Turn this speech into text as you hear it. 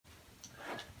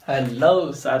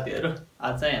Hello साथीहरु,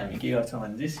 आज चाहिँ हामी के गर्छौं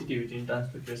भने सिटिभिटी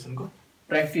ट्रान्सपोर्टेसनको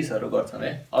प्र्याक्टिसहरु गर्छौं है।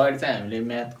 अगाडि चाहिँ हामीले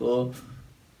म्याथको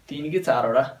 3 कि 4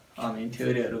 वटा हामी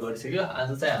थ्योरीहरु गरिसक्यो।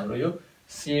 आज चाहिँ हाम्रो यो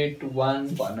सेट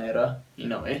 1 भनेर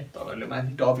हिँडौं है। तपाईहरुले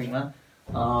माथि टपिकमा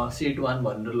सेट 1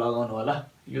 भनेर लगाउनु होला।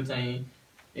 यो चाहिँ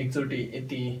एकचोटी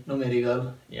यति न्युमेरिकल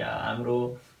या हाम्रो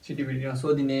सिटिभिटीमा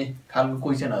सोधिने खालको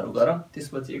क्वेशनहरु गरौँ।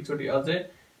 त्यसपछि एकचोटी अझै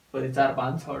कति 4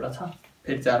 5 6 वटा छ,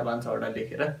 फेरि 4 5 6 वटा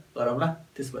लेखेर गरौँला।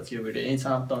 त्यसपछि यो भिडियो यही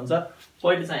समाप्त हुन्छ।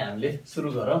 पहिले चाहिँ हामीले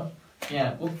सुरु गरौँ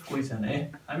यहाँको क्वेशन है।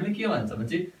 हामीले के भन्छ भने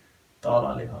चाहिँ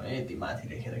तल लेखौँ है, यति माथि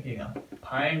लेखेर के गर्छौँ,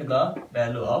 फाइन्ड द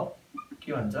भ्यालु अफ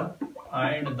के भन्छ,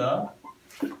 फाइन्ड द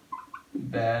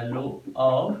भ्यालु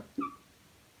अफ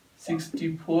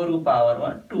 64 को पावरमा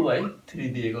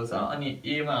 2/3 दिएको छ। अनि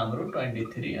ए मा हाम्रो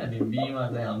 23 अनि बी मा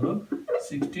चाहिँ हाम्रो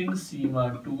 16, सी मा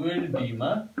 12, डी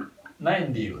मा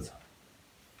 9 दिएको छ।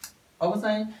 अब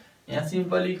चाहिँ यहाँ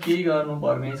सिम्पली केही गर्नु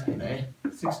पर्ने छैन है।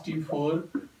 64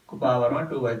 को पावरमा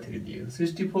 2/3 दिएको।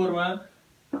 64 मा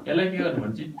यसलाई के गर्नु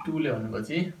भने चाहिँ 2 ले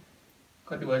भनेपछि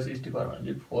कति भयो, 64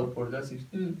 भने 4 4 जा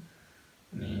 16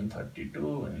 अनि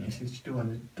 32 अनि 62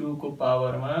 भने 2 को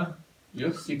पावरमा यो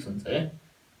 6 हुन्छ है।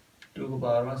 2 को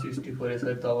पावरमा 64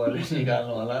 यसरी तपाईहरुले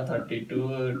निकाल्नु होला।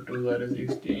 32 2 गरे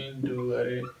 16 2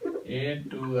 गरे 8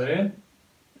 2 गरे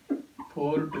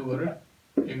 4 2 गरे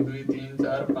 1 2 3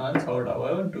 4 5 6 वटा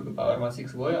भयो। 2 को पावरमा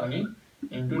 6 भयो अनि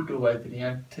इन्टु 2/3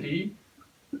 यहाँ 3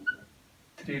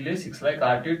 ले 6 लाई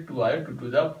काट्यो, 2 आयो, 2 2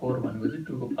 जा 4 भनेपछि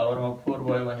 2 को पावरमा 4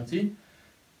 भयो भने चाहिँ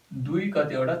 2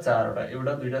 कतिवटा 4 वटा,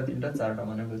 एउटा दुईटा तीनटा चारवटा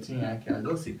भनेपछि यहाँ के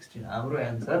आउँछ 16। हाम्रो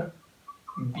आन्सर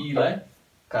बी लाई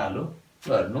कालो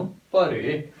गर्नु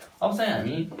पर्यो। अब चाहिँ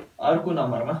हामी अर्को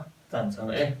नम्बरमा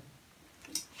जान्छौँ है।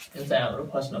 यो चाहिँ हाम्रो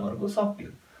फर्स्ट नम्बरको सक्यो।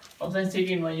 अब चाहिँ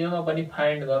सेकेन्डमा योमा पनि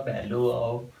find the value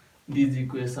of this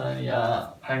equation yeah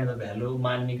find the value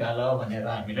मान निकाल भनेर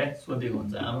हामीलाई सोधेको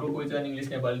हुन्छ। हाम्रो क्वेसन इङ्ग्लिस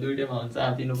नेपाली दुईटैमा हुन्छ,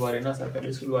 आतिनु परेन।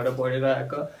 सरकारले सुरुबाट पढेर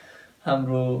आएको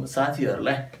हाम्रो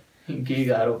साथीहरूलाई केही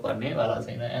गाह्रो पर्ने वाला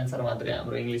छैन। एन्सर मात्रै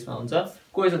हाम्रो इङ्ग्लिसमा हुन्छ,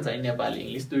 क्वेसन चाहिँ नेपाली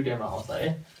इङ्ग्लिस दुईटैमा आउँछ है।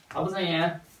 अब चाहिँ यहाँ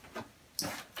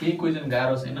केही क्वेसन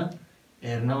गाह्रो छैन,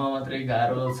 हेर्नमा मात्रै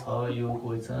गाह्रो छ यो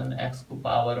क्वेसन। एक्स को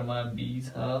पावरमा बी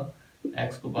छ,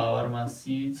 एक्स को पावरमा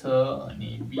सी छ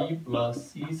अनि बी प्लस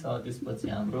सी छ। त्यसपछि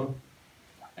हाम्रो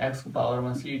एक्स को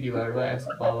पावरमा सी डिभाइड बाई एक्स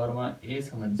को पावरमा ए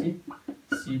छ भने चाहिँ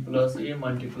C plus A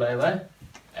multiply by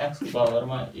x को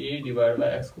पावरमा ए डिभाइड बाई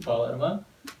एक्स को पावरमा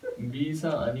बी छ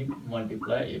अनि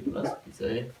मल्टिप्लाई ए प्लस बी छ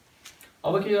है।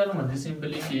 अब के गर्नु भने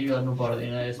सिम्पली केही गर्नु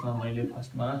पर्दैन यसमा। मैले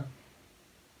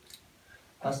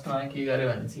फर्स्टमा के गरे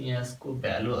भने चाहिँ यसको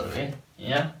भ्यालुहरु है,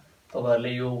 यहाँ तपाईहरुले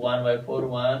यो 1/4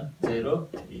 1 0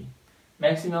 3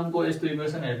 म्याक्सिमम को यस्तो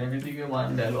इक्वेसन हेर्ने बित्तिकै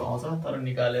 1 भ्यालु आउँछ, तर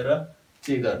निकालेर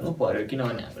चेक गर्नु पर्यो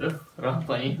किनभने हाम्रो रङ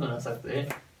पनि हुन सक्छ है।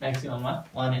 म्याक्सिमममा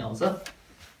 1 नै आउँछ,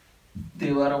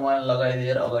 त्यही भएर 1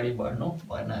 लगाइदिएर अगाडि बढ्नु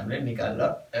भएन, हामीले निकालेर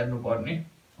हेर्नु पर्ने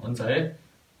हुन्छ है।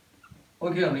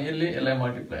 ओके भने यसलाई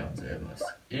मल्टिप्लाई हुन्छ। हेर्नुहोस्,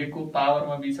 ए को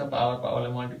पावरमा बी छ,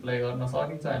 पावरलाई मल्टिप्लाई गर्न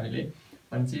सकिन्छ हामीले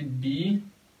भनेपछि बी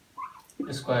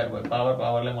स्क्वायर भयो,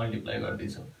 पावरलाई मल्टिप्लाई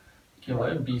गर्दैछौँ के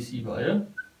भयो, बीसी भयो।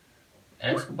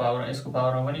 एक्स को पावरमा यसको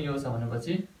पावरमा पनि यो छ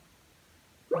भनेपछि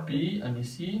बी अनि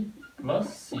सी प्लस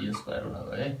सी स्क्वायर हुन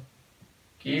गयो है।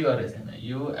 केही गरे छैन,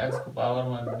 यो एक्स को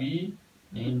पावरमा be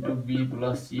into be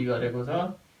plus C गरेको छ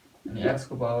अनि एक्स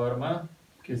को पावरमा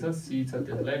के छ सी छ,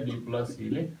 त्यसलाई बी प्लस सी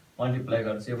ले मल्टिप्लाई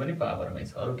गर्छ, यो पनि पावरमै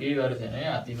छ। अरु केही गरे छैन है,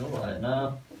 आतिनु भएन।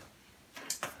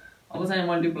 अब चाहिँ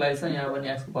मल्टिप्लाई छ, यहाँ पनि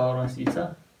एक्स को पावरमा सी छ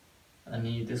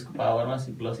अनि त्यसको पावरमा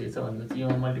सी प्लस ए छ भनेपछि यो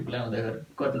मल्टिप्लाई हुँदाखेरि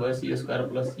कति भयो, सी स्क्वायर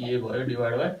प्लस सी ए भयो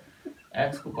डिभाइड बाई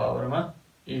एक्स को पावरमा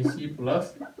एसी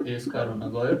प्लस ए स्क्वायर हुन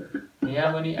गयो।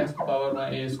 यहाँ पनि एक्स को पावरमा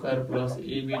ए square plus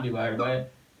AB divide by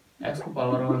x को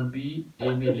पावरमा बी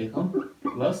एबी लेखौँ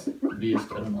प्लस बी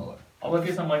स्क्वायर हुन गयो। अब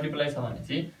के छ, मल्टिप्लाई छ भने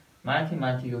चाहिँ माथि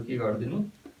माथिको के गरिदिनु,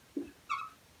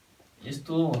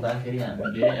 यस्तो हुँदाखेरि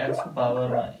हामीले एक्स को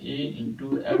पावरमा ए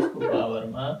इन्टु एक्स को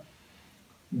पावरमा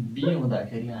बी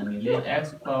हुँदाखेरि हामीले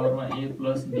एक्स को पावरमा ए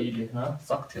प्लस बी लेख्न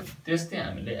सक्थ्यौँ। त्यस्तै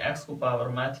हामीले एक्स को पावर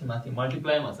माथि माथि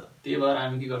मल्टिप्लाईमा छ, त्यही भएर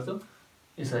हामी के गर्छौँ,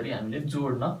 यसरी हामीले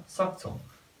जोड्न सक्छौँ।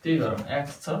 त्यही गरौँ,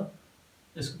 एक्स छ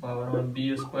यसको पावरमा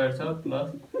बी स्क्वायर छ प्लस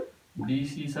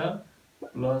बीसी छ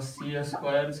प्लस सी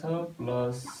स्क्वायर छ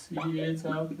प्लस सीए छ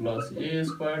प्लस ए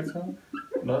स्क्वायर छ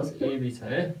प्लस एबी छ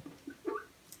है।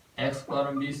 X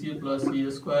पावरमा BC plus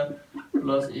C square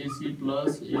plus AC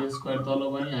plus ए स्क्वायर तल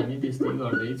पनि हामी त्यस्तै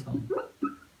गर्दैछौँ।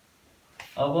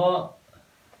 अब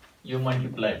यो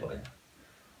मल्टिप्लाई भयो।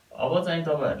 अब चाहिँ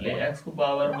तपाईहरुले एक्स को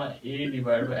पावरमा ए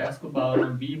डिभाइड बाई एक्स को पावरमा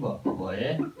बी भएको भए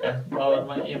एक्स को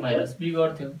पावरमा ए माइनस बी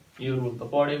गर्थ्यौं। यो रुल त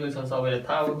पढेकै छ, सबैले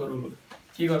थाहा भएको रुल।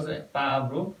 के गर्छ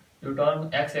हाम्रो यो टर्म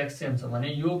x x सेम छ भने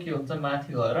यो के हुन्छ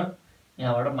माथि गएर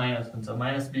यहाँबाट माइनस हुन्छ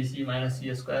minus bc minus c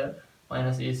square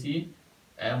minus ac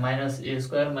minus a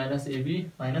square minus ab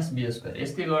minus b square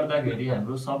यस्तै गर्दाखेरि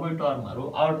हाम्रो सबै टर्महरू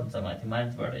आउट हुन्छ माथि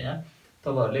माइनसबाट यहाँ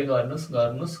तपाईहरुले गर्नुस्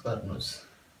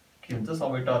के हुन्छ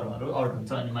सबै टर्महरू आउट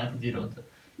हुन्छ अनि माथि 0 हुन्छ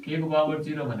k को पावर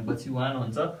 0 भनेपछि 1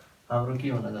 हुन्छ हाम्रो के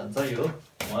हुन जान्छ यो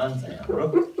 1 चाहिँ हाम्रो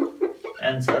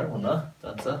आन्सर हुन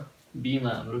जान्छ b मा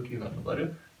हाम्रो के गर्नु पर्यो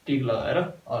टिक लगाएर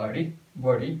अगाडि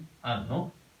बढी हाल्नु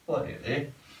पर्यो है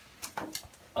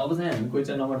अब चाहिँ हामी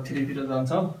क्वेशन नम्बर 3 तिर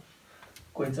जान्छौं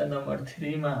क्वेशन नम्बर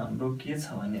 3 मा हाम्रो के छ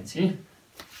भने चाहिँ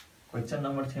क्वेशन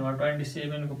नम्बर 3 मा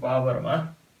 27 को पावर मा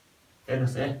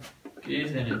हेर्नुस् है के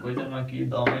छैन क्वेशन मा के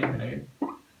दमै छैन के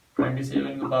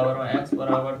 27 को पावर मा x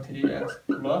बराबर 3x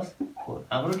प्लस 4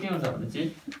 हाम्रो के हुन्छ भने चाहिँ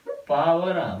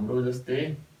पावर हाम्रो जस्तै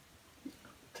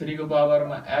 3 को पावर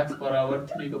मा x बराबर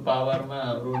 3 को पावर मा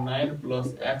हाम्रो 9 प्लस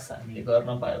x हामीले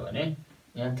गर्न पायो भने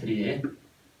यहाँ 3 है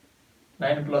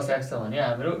 9 प्लस x छ भने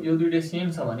हाम्रो यो दुईटै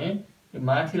सेम छ भने यो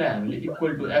माथिलाई हामीले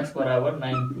इक्वल टु x बराबर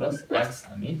 9 प्लस x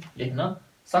हामी लेख्न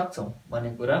सक्छौं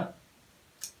भन्ने कुरा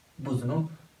बुझ्नु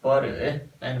पर्यो है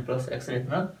 9 प्लस x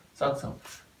लेख्न सक्छौं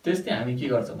त्यस्तै हामी के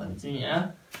गर्छौं भने चाहिँ यहाँ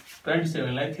 27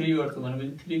 लाई 3 गर्छौं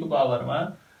भनेपछि 3 को पावर मा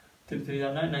 3 3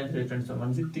 9 9 3 27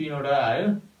 भनेपछि 3 वटा आयो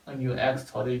अनि यो x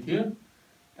छदै थियो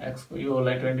x को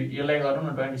योलाई 20 यसलाई गरौँ न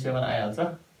 27 आइहाल्छ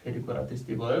फेरि कुरा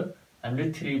त्यस्तै भयो हामीले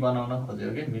 3 बनाउन खोज्यो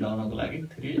के मिलाउनको लागि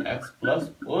 3x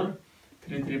 4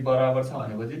 3 3 बराबर छ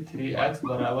भनेपछि 3x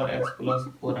बराबर x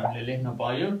 4 हामीले लेख्न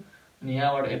पायो अनि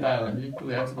यहाँबाट यता आयो भने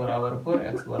 2x बराबर 4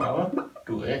 x बराबर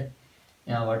 2 है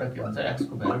यहाँबाट के हुन्छ x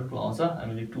को भ्यालु 2 आउँछ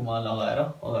हामीले 2 मा लगाएर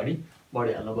अगाडि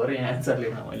बढिहाल्नु पर्यो यहाँ आन्सर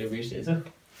लेख्न मैले बिर्सेछु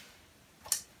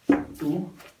 2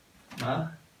 मा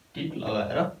टिक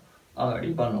लगाएर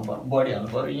अगाडि बढिहाल्नु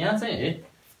पर्यो यहाँ चाहिँ है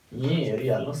यही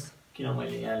हेरिहाल्नुस् किन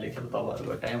मैले यहाँ लेखेर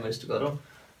तपाईहरुको टाइम वेस्ट गरौँ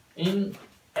इन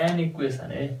एन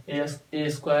इक्वेसन है a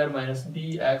square minus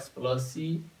bx plus c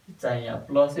चाहिँ यहाँ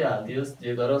प्लसै हाल्दियोस्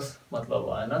जे गरोस् मतलब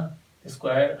भएन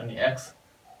स्क्वायर अनि x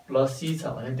प्लस c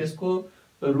छ भने त्यसको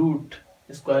root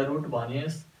square root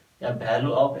भनियोस् yeah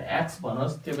value of x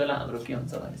भनोस् त्यो बेला हाम्रो के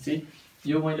हुन्छ भनेपछि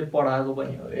यो मैले पढाएको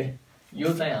पनि हो है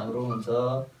यो चाहिँ हाम्रो हुन्छ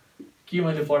के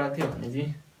मैले पढाएको थिएँ भने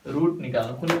चाहिँ रुट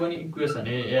निकाल्नु कुनै पनि इक्वेसन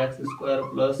है x square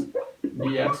plus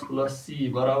bx plus c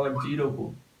बराबर 0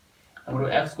 को हाम्रो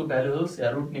x को भ्यालु होस् या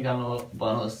रुट निकाल्नु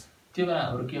भनोस् त्यो बेला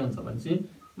हाम्रो के हुन्छ भने चाहिँ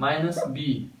minus b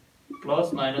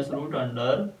plus minus root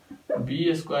under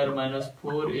b square minus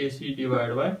 4ac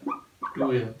divide by 2a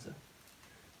हुन्छ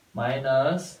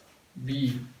minus b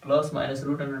plus minus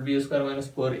root under b square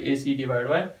minus 4ac divide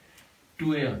by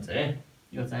 2a हुन्छ है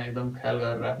यो चाहिँ एकदम ख्याल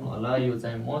गरेर राख्नु होला यो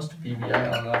चाहिँ मोस्ट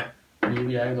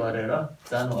बीबीआई गरेर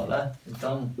जानु होला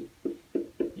एकदम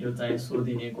यो चाहिँ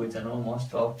सोधिने क्वेशन हो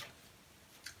मोस्ट अफ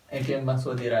एटीएम मा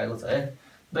सोधिरहेको छ है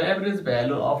the average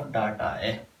value of data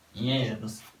है यहाँ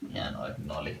हेर्नुस् यहाँ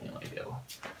नलेख्ने मैले अब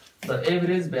the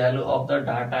average value of the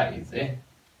data is है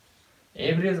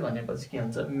एभरेज भनेपछि के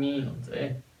हुन्छ मीन हुन्छ है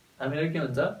हामीले के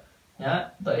हुन्छ यहाँ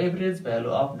the average value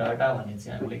of data भने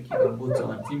चाहिँ हामीले के बुझ्छौं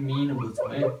भने चाहिँ मीन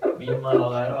बुझ्छौं है मीनमा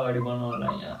लगाएर अगाडि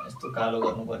बनाउनलाई यहाँ यस्तो कालो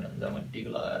गर्नुपर्ने हुन्छ मैले टिक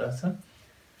लगाएर छ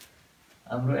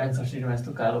हाम्रो एन्सर शीटमा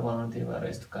यस्तो कालो बनाउनु थियो भएर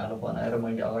यस्तो कालो बनाएर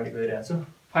मैले अगाडि गइरहेको छु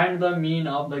find the mean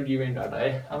of the given data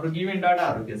है हाम्रो गिवन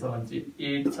डाटाहरु के छ भने चाहिँ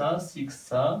 8 छ 6 छ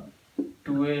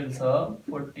 12 छ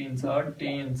 14 छ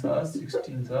 10 छ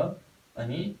 16 छ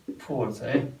अनि 4 छ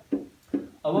है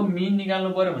अब मीन निकाल्नु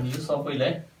पर्यो भने यो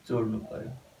सबैलाई जोड्नु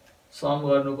पर्यो सम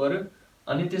गर्नु पर्यो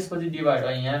अनि त्यसपछि डिवाइड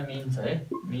बाइ यहाँ मीन छ है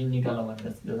मीन निकाल्न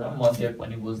भनेपछि मध्यक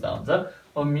पनि बुझ्दा हुन्छ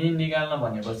अब मीन निकाल्न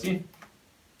भनेपछि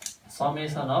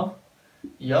समेसन अफ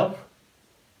f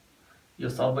यो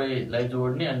सबैलाई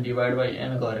जोड्ने अनि डिवाइड बाइ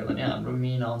n गर्यो भने हाम्रो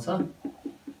मीन आउँछ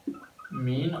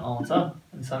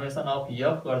अनि समेसन अफ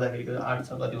f गर्दाखेरि 8 छ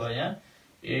कति भयो यहाँ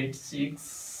 8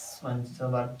 6 भन्छ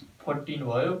 14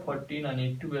 भयो 14 अनि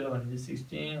 12 भनेपछि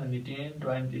 16 अनि 10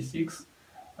 26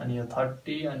 अनि यो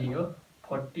 30 अनि यो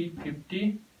 40 50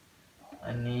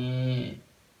 अनि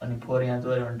 4 यहाँ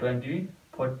जोड्यो भने 20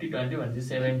 40 20 भनेपछि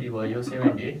 70 भयो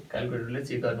 70 क्याल्कुलेटरले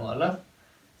चेक गर्नु होला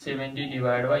 70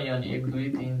 डिवाइड बाइ अनि 1 2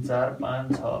 3 4 5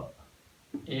 6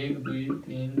 1 2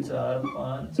 3 4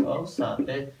 5 6 7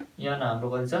 है यहाँ हाम्रो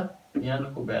कति छ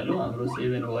यहाँ को भ्यालु हाम्रो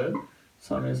 7 भयो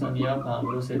समेसन f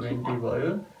हाम्रो 70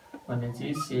 भयो भनेपछि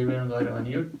 7 गर्यो भने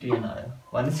यो 10 आयो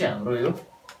भनेपछि हाम्रो यो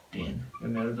 10 यो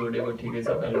मेरो जोडेको ठिकै छ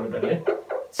क्याल्कुलेटरले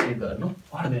चेक गर्नु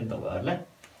पर्दैन तपाईहरुलाई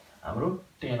हाम्रो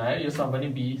 10 आयो यो सब पनि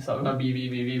b सबमा b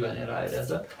भनेर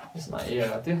आइरहेछ यसमा a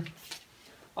आएको थियो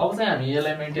अब चाहिँ हामी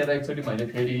यसलाई मेन्टेन एकचोटी मैले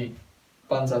फेरि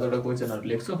 5-7 वटा क्वेशनहरु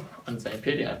लेख्छु अनि चाहिँ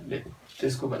फेरि हामीले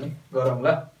त्यसको पनि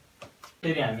गरौँला।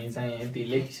 फेरि हामी चाहिँ यति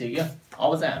लेखिसक्यो।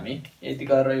 अब चाहिँ हामी यति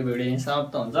गरेर यो भिडियो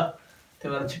समाप्त हुन्छ। त्यही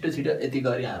भएर छिटो छिटो यति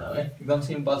गरिहालौँ है। एकदम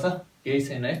सिम्पल छ, केही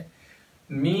छैन है।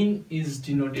 मिन इज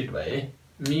डिनोटेड बाइ है,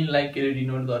 मिनलाई के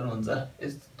डिनोट गर्नुहुन्छ,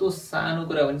 यस्तो सानो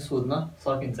कुरा पनि सोध्न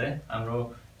सकिन्छ है हाम्रो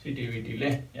सिटिभिटीले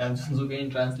या जुनसुकै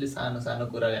इन्ट्रान्सले सानो सानो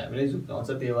कुराले हामीले झुक्काउँछ।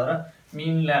 त्यही भएर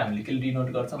मिनलाई हामीले के डिनोट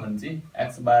गर्छ भने चाहिँ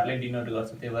एक्स बारले डिनोट गर्छ।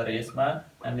 त्यही भएर यसमा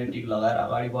हामीले टिक लगाएर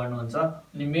अगाडि बढ्नुहुन्छ।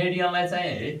 अनि मेडियनलाई चाहिँ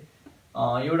है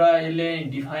एउटा यसले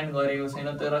डिफाइन गरेको छैन,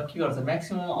 तर के गर्छ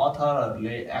म्याक्सिमम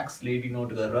अथरहरूले एक्सले डिनोट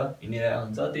गरेर हिँडिरहेको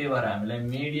हुन्छ। त्यही भएर हामीलाई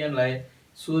मेडियनलाई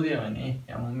सोध्यो भने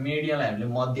मेडियनलाई हामीले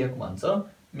मध्यक भन्छ,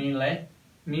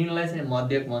 मिनलाई चाहिँ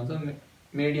मध्यक भन्छ,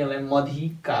 मेडियनलाई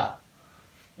मधिका,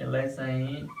 यसलाई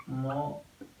चाहिँ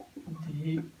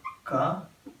मधिका,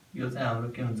 यो चाहिँ हाम्रो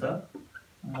के हुन्छ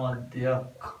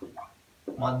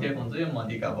मध्यक हुन्छ, यो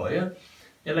मधिका भयो।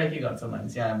 यसलाई के गर्छ भने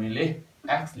चाहिँ हामीले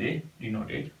एक्सले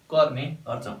डिनोटेड गर्ने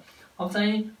गर्छौँ। अब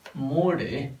चाहिँ मोड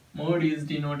है, मोड इज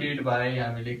डिनोटेड बाइ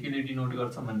हामीले केले डिनोट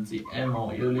गर्छ भने चाहिँ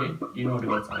एमओ, योले डिनोट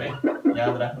गर्छ है।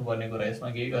 याद राख्नुपर्ने कुरा, यसमा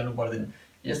केही गर्नु पर्दैन।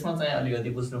 यसमा चाहिँ अलिकति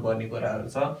बुझ्नुपर्ने कुराहरू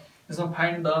छ। यसमा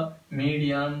फाइन्ड द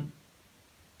मिडियन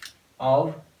अफ,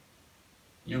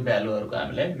 यो भ्यालुहरूको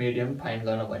हामीलाई मिडियम फाइन्ड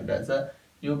गर्न भनिरहेछ।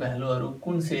 यो भ्यालुहरू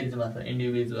कुन सिरिजमा छ,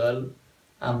 इन्डिभिजुअल,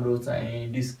 हाम्रो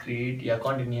चाहिँ डिस्क्रिट या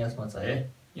कन्टिन्युअसमा छ है।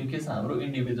 यो के छ हाम्रो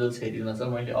इन्डिभिजुअल सिरिजमा छ।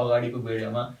 मैले अगाडिको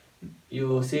भिडियोमा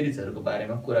यो सिरिजहरूको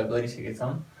बारेमा कुरा गरिसकेका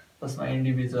छौँ, जसमा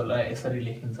इन्डिभिजुअललाई यसरी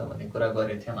लेखिन्छ भन्ने कुरा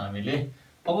गरेको थियौँ हामीले।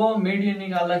 अब मिडियन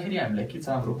निकाल्दाखेरि हामीलाई के छ,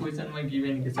 हाम्रो क्वेसनमा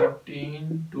गिभेन के छ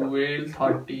 10, 12,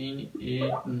 13,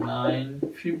 8, 9,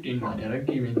 15 भनेर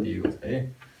गिभेन दिएको छ है।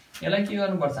 यसलाई के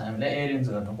गर्नुपर्छ, हामीलाई एरेन्ज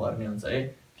गर्नुपर्ने हुन्छ है।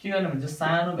 के गर्नु भने चाहिँ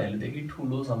सानो भ्यालुदेखि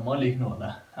ठुलोसम्म लेख्नु होला।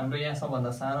 हाम्रो यहाँ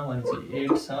सबभन्दा सानो भनेपछि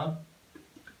 8 छ,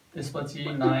 त्यसपछि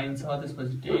 9 छ,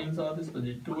 त्यसपछि 10 छ,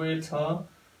 त्यसपछि 12 छ,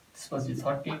 त्यसपछि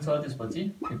 13 छ, त्यसपछि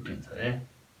 15 छ है।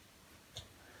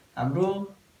 हाम्रो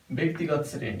व्यक्तिगत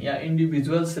श्रेणी या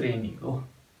इन्डिभिजुअल श्रेणीको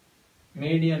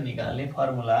मिडियन निकाल्ने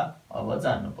फर्मुला अब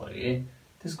जान्नु पर्यो।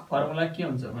 त्यसको फर्मुला के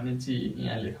हुन्छ भने चाहिँ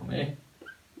यहाँ लेखौँ है,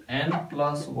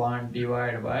 n+1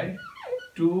 डिभाइड बाइ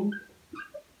 2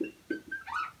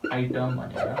 आइटम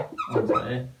भनेर हुन्छ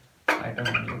है। आइटम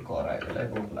भनेको करायोलाई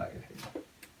भोक लाग्यो फेरि,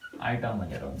 आइटम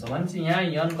भनेर हुन्छ भने चाहिँ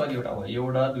यहाँ n कतिवटा भयो,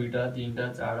 एउटा, दुईटा, तीनटा,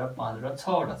 चारवटा, पाँचवटा,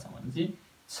 6वटा छ भने चाहिँ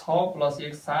 6 +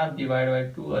 1 7 डिभाइड बाइ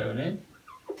 2 गर्यो भने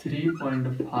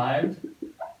 3.5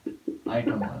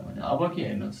 आइटम भयो भने अब के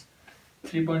हेर्नुहोस्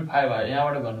 3.5 भयो।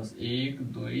 यहाँबाट गर्नुहोस् 1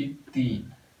 2 3,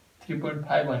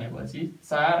 3.5 भनेपछि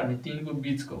 4 अनि 3 को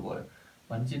बिचको भयो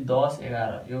भनेपछि 10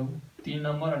 11, यो 3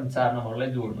 नम्बर अनि 4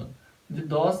 नम्बरलाई जोड्नु।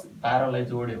 10 12लाई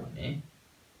जोड्यो भने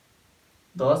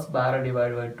 10 12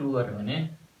 डिभाइड बाइ 2 गर्यो भने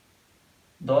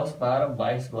 10 12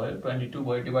 22 भयो, 22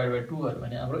 भयो, डिभाइड बाइ 2 गर्यो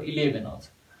भने हाम्रो 11 आउँछ।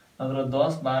 नत्र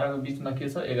 10 12 को बिचमा के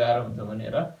छ 11 हुन्छ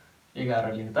भनेर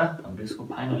 11 लेख्दा हाम्रो यसको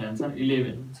फाइनल एन्सर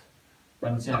 11 हुन्छ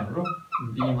भने चाहिँ हाम्रो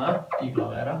बीमा टिक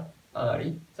लगाएर अगाडि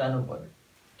जानु पर्यो।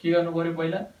 के गर्नु पर्यो,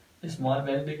 पहिला स्मल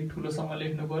भ्यालुदेखि ठुलोसम्म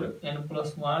लेख्नु पर्यो।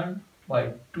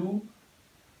 n+1/2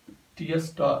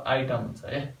 ts आइटम हुन्छ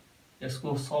है। यसको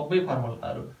सबै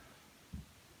फर्मुलाहरू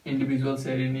इन्डिभिजुअल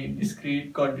श्रेणी,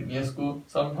 डिस्क्रिट, कन्टिन्युअसको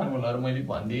सबै फर्मुलाहरू मैले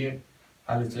भनिदिए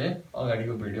हालेछु है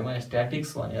अगाडिको भिडियोमा।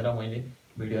 स्ट्याटिक्स भनेर मैले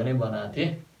भिडियो नै बनाएको थिएँ,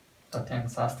 तथ्याङ्क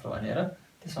शास्त्र भनेर।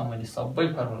 त्यसमा मैले सबै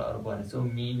फर्मुलाहरू भनेछु,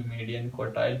 mean, median,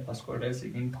 quartile, first quartile,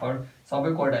 second, third,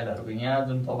 सबै क्वार्टाइलहरूको यहाँ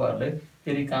जुन तपाईँहरूलाई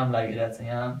फेरि काम लागिरहेको छ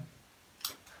यहाँ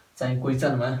चाहिँ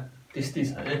क्वेसनमा त्यस्तै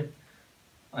छ है।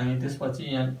 अनि त्यसपछि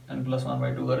यहाँ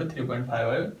n+1/2 गर्यो 3.5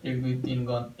 भयो। 1 2 3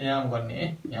 यहाँ गर्ने है,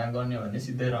 यहाँ गर्ने भने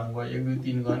सिधै रङ भयो। 1 2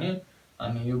 3 गर्ने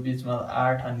अनि यो बिचमा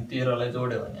 8 अनि 13लाई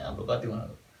जोड्यो भने हाम्रो कति हुन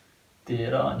गयो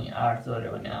 13 अनि 8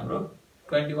 जोड्यो भने हाम्रो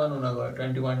 21 हुन गयो।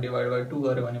 21 डिभाइड बाइ 2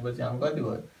 गर्यो भनेपछि हाम्रो कति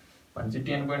भयो भने चाहिँ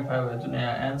 10.5 भयो, जुन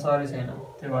यहाँ एन्सरै छैन।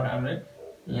 त्यही भएर हामीले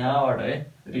यहाँबाट है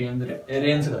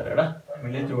रेन्ज गरेर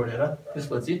हामीले जोडेर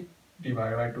त्यसपछि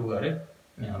डिभाइड बाइ 2 गर्यो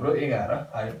अनि हाम्रो 11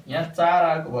 आयो। यहाँ 4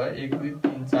 आएको भयो, 1 2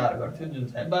 3 4 गर्थ्यो जुन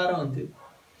चाहिँ 12 हुन्थ्यो।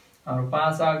 हाम्रो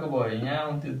 5 आएको भयो, यहाँ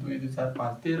हुन्थ्यो 2 2 4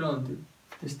 5 13 हुन्थ्यो।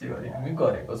 त्यस्तै गरी हामी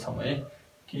गरेको छौँ है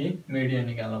कि मिडियन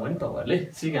निकाल्न पनि तपाईँहरूले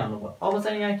सिकाउनु भयो। अब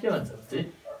चाहिँ यहाँ के भन्छ चाहिँ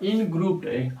इन ग्रुप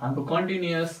है, हाम्रो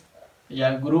कन्टिन्युअस या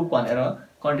ग्रुप भनेर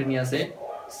कन्टिन्युअस है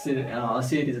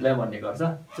सिरिजलाई भन्ने गर्छ,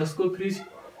 जसको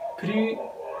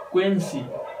फ्रिक्वेन्सी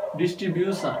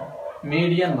डिस्ट्रिब्युसन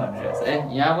मिडियन भनिरहेछ है।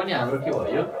 यहाँ पनि हाम्रो के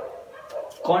भयो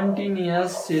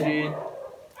कन्टिन्युअस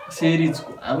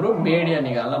सिरिजको हाम्रो मिडियन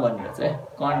निकाल्न भनिरहेछ है।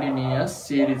 कन्टिन्युअस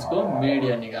सिरिजको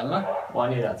मिडियन निकाल्न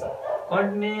भनिरहेछ।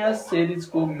 कन्टिन्युअस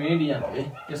सिरिजको मिडियन है,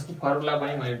 यसको फर्मुला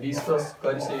पनि मैले डिस्कस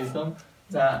गरिसकेको छु,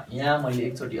 जहाँ यहाँ मैले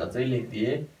एकचोटि अझै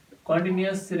लेखिदिएँ।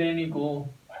 कन्टिन्युअस श्रेणीको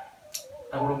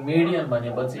हाम्रो मिडियन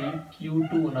भनेपछि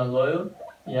Q2 हुन गयो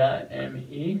या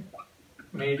ME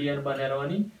मिडियन बनेर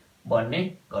पनि भन्ने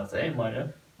गर्छ है। मैले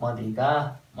मधिका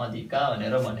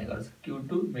भनेर भन्ने गर्छ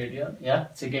Q2 मिडियन या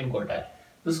सेकेन्ड क्वार्टाइल।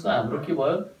 जसको हाम्रो के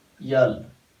भयो L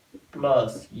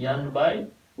plus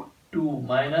N/2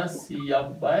 minus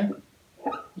CF/F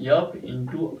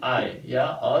into I या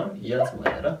और H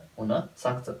भनेर हुन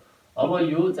सक्छ। अब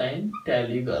यो चाहिँ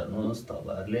ट्याली गर्नुहोस्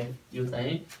तपाईहरुले। यो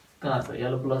चाहिँ कहाँ छ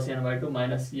L plus N/2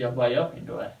 minus CF/F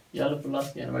into I। L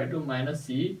plus N/2 minus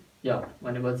CF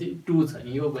भनेपछि 2 छ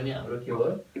नि। यो पनि हाम्रो के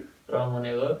भयो रङ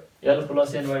हुने गयो। L plus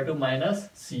N/2 minus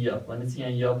CF भनेपछि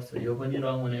यहाँ F छ, यो पनि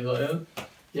रङ हुने गयो।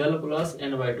 L प्लस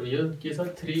N/2 यो के छ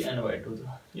 3N/2 छ,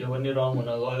 यो पनि रङ हुन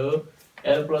गयो।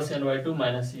 L plus N/2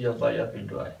 minus CF/F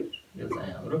into I यो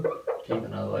चाहिँ हाम्रो ठिक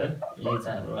हुन गयो। यही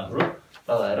चाहिँ हाम्रो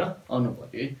लगाएर आउनु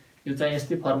पर्यो। यो चाहिँ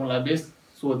यस्तै फर्मुला बेस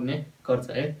सोध्ने गर्छ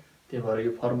है। त्यही भएर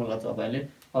यो फर्मुला तपाईले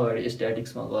अगाडि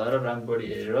स्ट्याटिक्समा गएर राम्ररी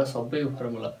हेरेर सबै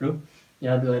फर्मुलाहरु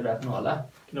याद गरिराख्नु होला।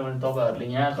 किनभने तपाईहरुले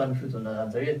यहाँ कन्फ्युज हुन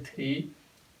जान्छ के 3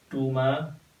 2 मा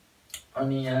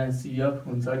अनि यहाँ CF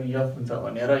हुन्छ कि F हुन्छ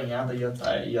भनेर यहाँ त यो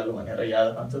L भनेर याद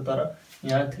रहन्छ। तर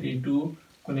यहाँ 3 2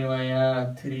 कुनैमा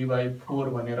यहाँ 3/4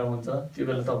 भनेर हुन्छ। त्यो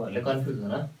बेला तपाईहरुले कन्फ्युज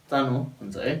हुन जानु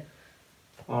हुन्छ है।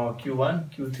 Q1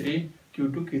 Q3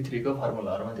 Q2 Q3 को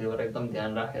फर्मुलाहरुमा त्यो भएर एकदम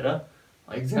ध्यान राखेर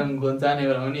एक्जाम जाने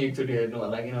बेला पनि एकचोटी हेर्नु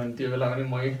होला। किनभने त्यो बेला पनि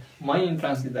मै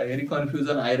इन्ट्रान्स दिँदाखेरि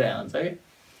कन्फ्युजन आइरहेको हुन्छ के।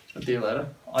 त्यही भएर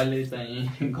अहिले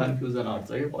चाहिँ कन्फ्युजन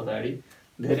हट्छ के पछाडी।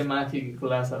 धेरै माथि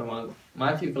क्लासहरुमा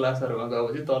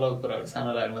गएपछि तलको कुराहरु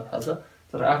सानो लाग्न थाल्छ।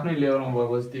 तर आफ्नै लेभलमा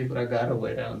भएपछि त्यो कुरा गाह्रो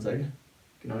भइरहेको हुन्छ के।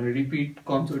 किनभने रिपिट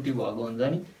कमचोटी भएको हुन्छ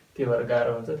नि, त्यही भएर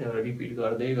गाह्रो हुन्छ। त्यही भएर रिपिट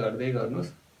गर्दै गर्नुस्,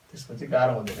 त्यसपछि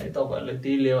गाह्रो हुँदैन है। तपाईहरुले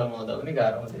त्यही लेभलमा हुँदा पनि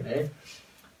गाह्रो हुँदैन है।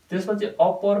 त्यसपछि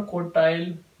अप्पर क्वार्टाइल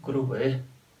ग्रुप है।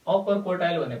 अप्पर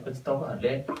क्वार्टाइल भनेपछि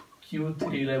तपाईहरुले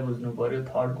Q3 लाई बुझ्नु पर्यो,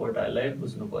 थर्ड क्वार्टाइल लाई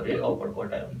बुझ्नु पर्यो। अप्पर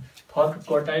क्वार्टाइल थर्ड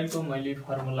क्वार्टाइलको मैले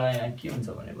फर्मुला यहाँ के हुन्छ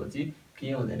भनेपछि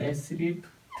के हुँदैन है, सिर्फ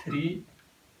 3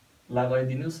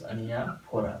 लगाइदिनुस् अनि यहाँ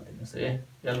 4 हाल्दिनुस् है।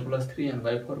 L plus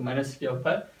 3N/4 minus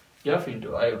CF/F into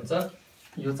I हुन्छ।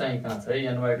 यो चाहिँ कहाँ छ है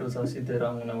N/2 छ, सिधै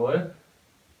रङ हुन गयो।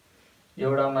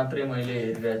 एउटा मात्रै मैले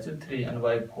हेरिरहेको छु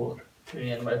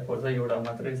 3N/4 छ, एउटा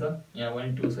मात्रै छ। यहाँ पनि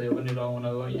 2 छ, यो पनि रङ हुन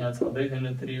गयो। यहाँ छँदै छैन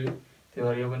 3, त्यही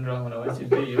भएर यो पनि रङ हुन गयो।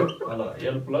 सिधै यो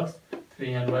L plus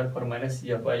 3N/4 minus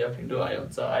CF/F into I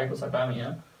हुन्छ। I को सट्टामा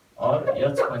यहाँ और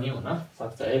H पनि हुन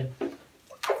सक्छ है।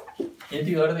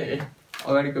 यति गर्दै है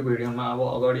अगाडिको भिडियोमा अब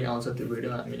अगाडि आउँछ त्यो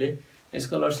भिडियो हामीले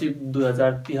स्कलरशिप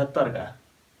 2073 का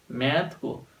म्याथको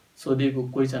सोधेको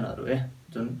क्वेशनहरु है,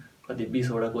 जुन कति 20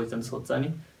 वटा क्वेशन सोध्छ नि,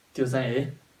 त्यो चाहिँ है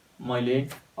मैले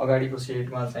अगाडिको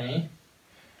सेटमा चाहिँ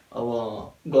अब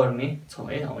गर्ने छौं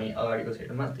है। हामी अगाडिको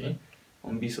सेटमा चाहिँ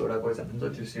 20 वटा क्वेशन हुन्छ,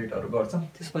 त्यो सेटहरु गर्छौं।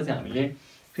 त्यसपछि हामीले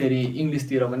फेरि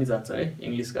इंग्लिशतिर पनि जान्छ है।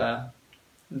 इंग्लिशका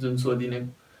जुन सोधिने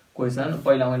क्वेशन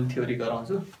पहिला मैले थ्योरी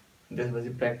गराउँछु, त्यसपछि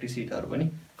प्र्याक्टिस सिटहरु पनि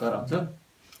गराउँछु।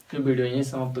 यो भिडियो यही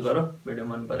समाप्त गरौँ। भिडियो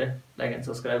मन परे लाइक एन्ड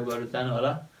सब्स्क्राइब गर्नु जानु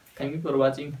होला। Thank you for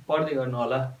watching. पढ्दै गर्नु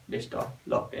होला। Best of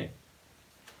lock.